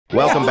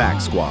Welcome back,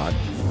 squad.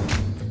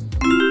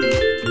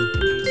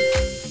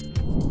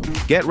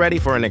 Get ready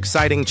for an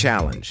exciting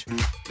challenge.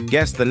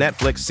 Guess the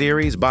Netflix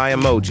series by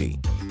Emoji.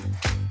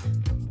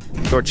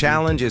 Your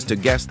challenge is to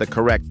guess the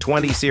correct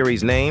 20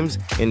 series names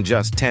in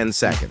just 10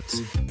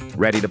 seconds.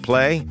 Ready to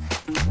play?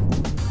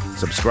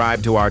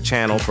 Subscribe to our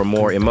channel for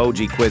more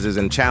emoji quizzes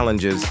and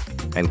challenges,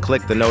 and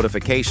click the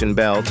notification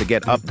bell to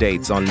get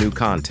updates on new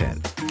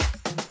content.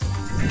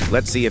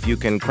 Let's see if you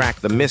can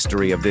crack the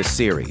mystery of this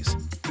series.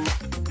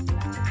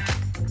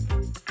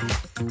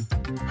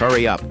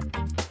 Hurry up.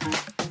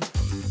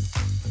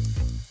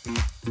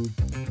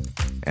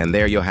 And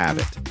there you have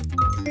it.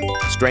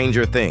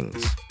 Stranger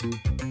Things.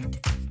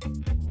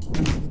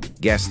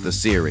 Guess the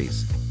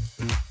series.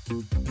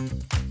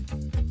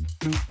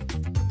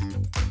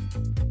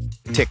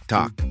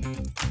 TikTok.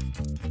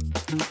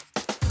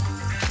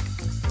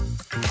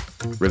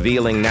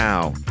 Revealing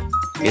now,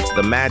 it's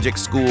the Magic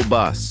School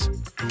Bus.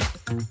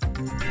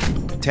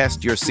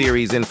 Test your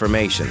series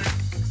information.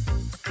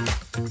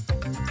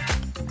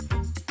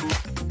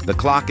 The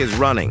clock is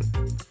running.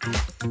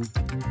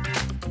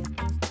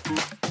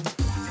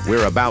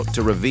 We're about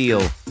to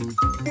reveal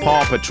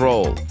Paw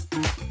Patrol.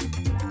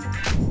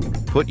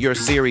 Put your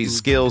series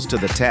skills to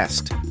the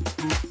test.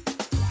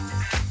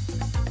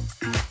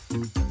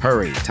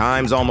 Hurry,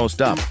 time's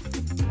almost up.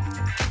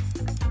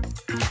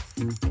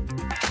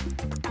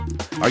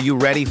 Are you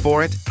ready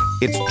for it?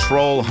 It's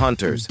Troll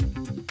Hunters.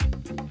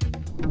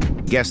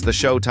 Guess the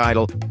show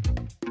title.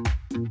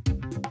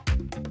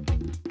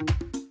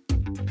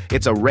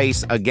 It's a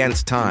race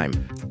against time.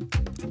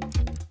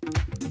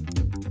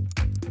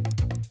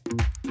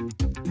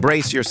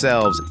 Brace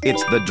yourselves,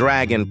 it's the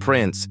Dragon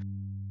Prince.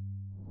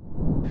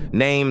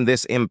 Name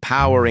this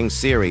empowering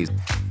series.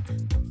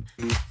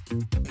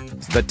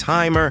 The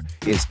timer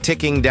is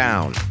ticking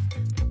down.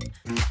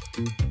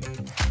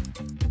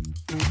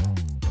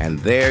 And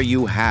there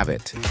you have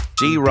it,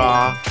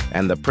 She-Ra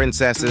and the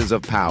Princesses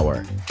of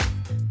Power.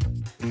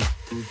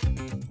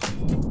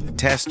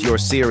 Test your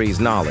series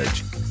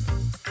knowledge.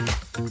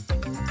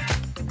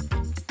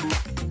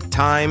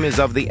 Time is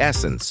of the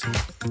essence.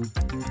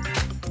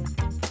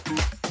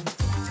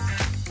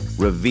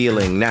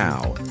 Revealing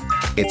now,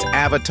 it's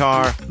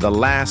Avatar: The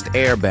Last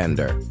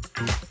Airbender.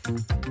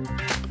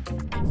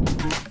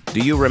 Do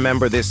you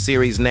remember this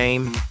series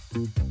name?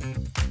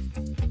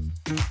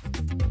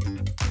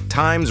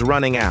 Time's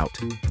running out.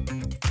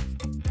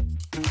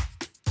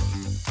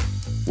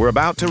 We're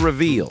about to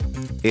reveal,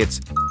 it's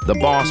the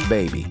Boss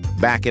Baby,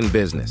 back in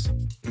business.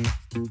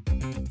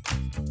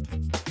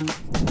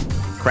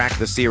 Crack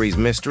the series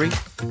mystery.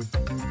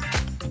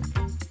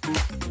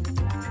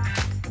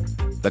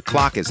 The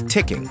clock is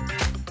ticking.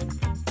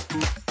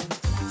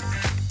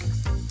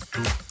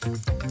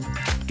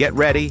 Get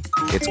ready,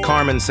 it's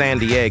Carmen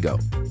Sandiego.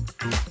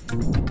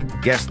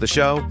 Guess the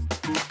show?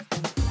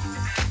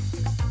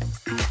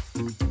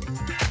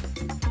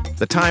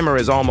 The timer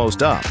is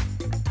almost up.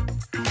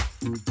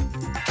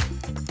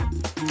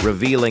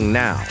 Revealing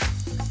now,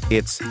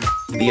 it's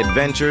The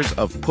Adventures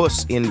of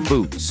Puss in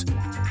Boots.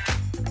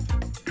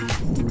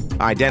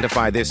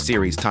 Identify this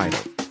series title.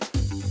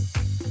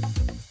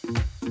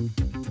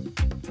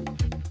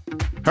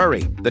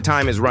 Hurry, the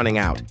time is running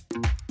out.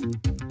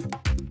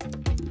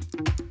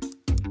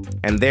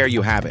 And there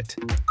you have it,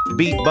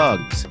 Beat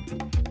Bugs.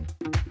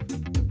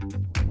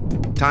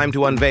 Time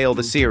to unveil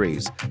the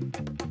series.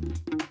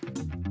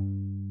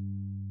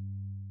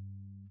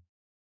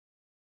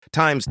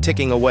 Time's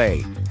ticking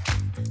away.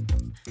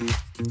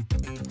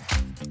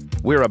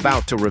 We're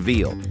about to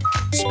reveal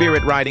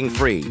Spirit Riding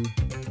Free.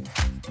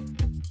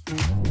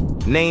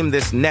 Name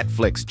this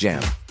Netflix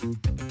gem.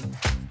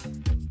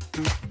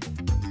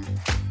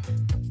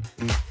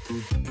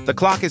 The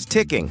clock is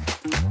ticking.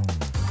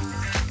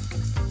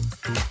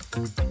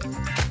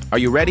 Are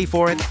you ready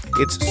for it?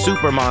 It's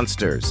Super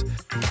Monsters.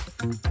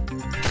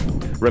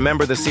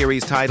 Remember the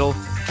series title?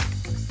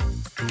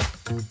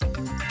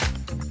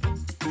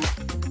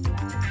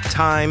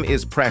 Time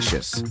is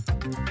precious.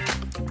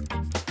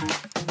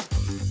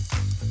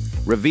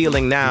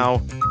 Revealing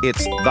now,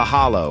 it's The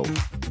Hollow.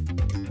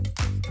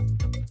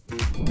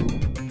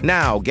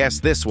 Now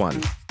guess this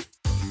one.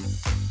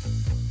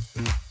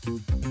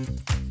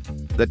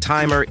 The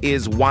timer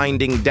is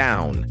winding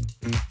down.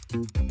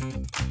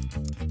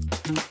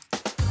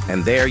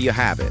 And there you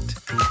have it,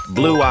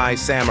 Blue Eye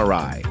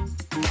Samurai.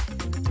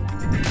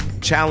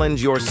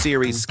 Challenge your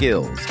series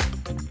skills.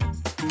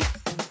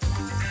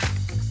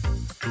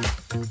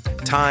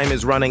 Time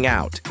is running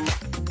out.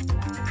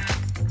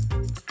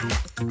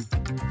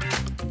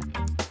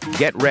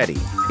 Get ready,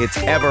 it's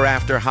Ever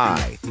After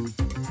High.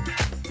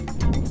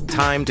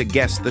 Time to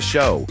guess the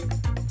show.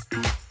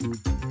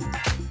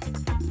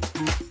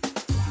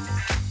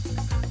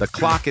 The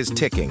clock is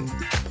ticking.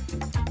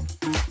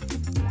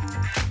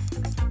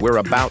 We're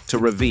about to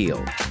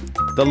reveal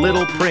The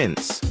Little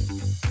Prince.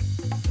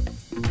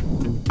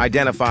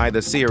 Identify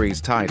the series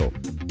title.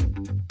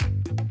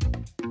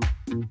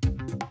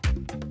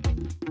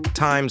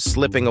 Time's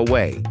slipping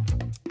away.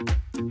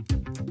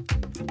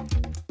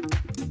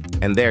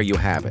 And there you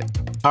have it,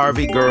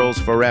 Harvey Girls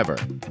Forever.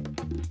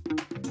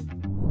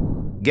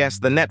 Guess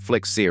the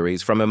Netflix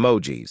series from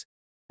Emojis.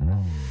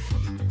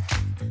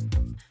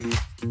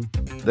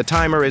 The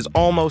timer is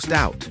almost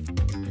out.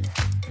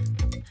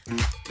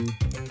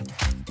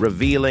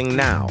 Revealing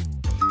now.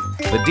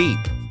 The Deep.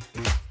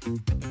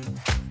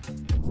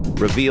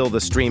 Reveal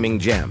the streaming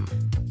gem.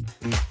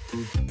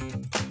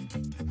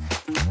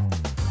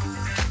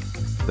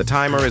 The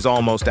timer is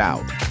almost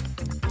out.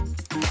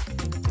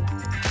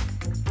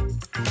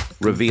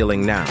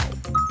 Revealing now.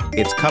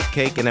 It's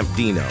Cupcake and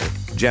Dino,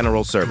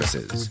 General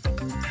Services.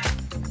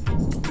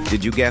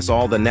 Did you guess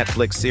all the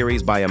Netflix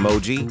series by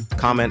Emoji?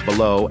 Comment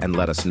below and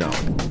let us know.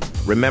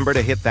 Remember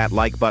to hit that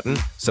like button,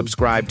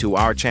 subscribe to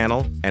our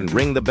channel, and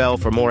ring the bell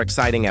for more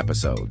exciting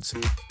episodes.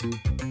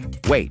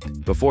 Wait,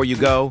 before you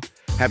go,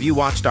 have you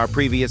watched our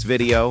previous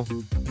video?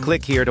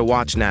 Click here to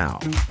watch now.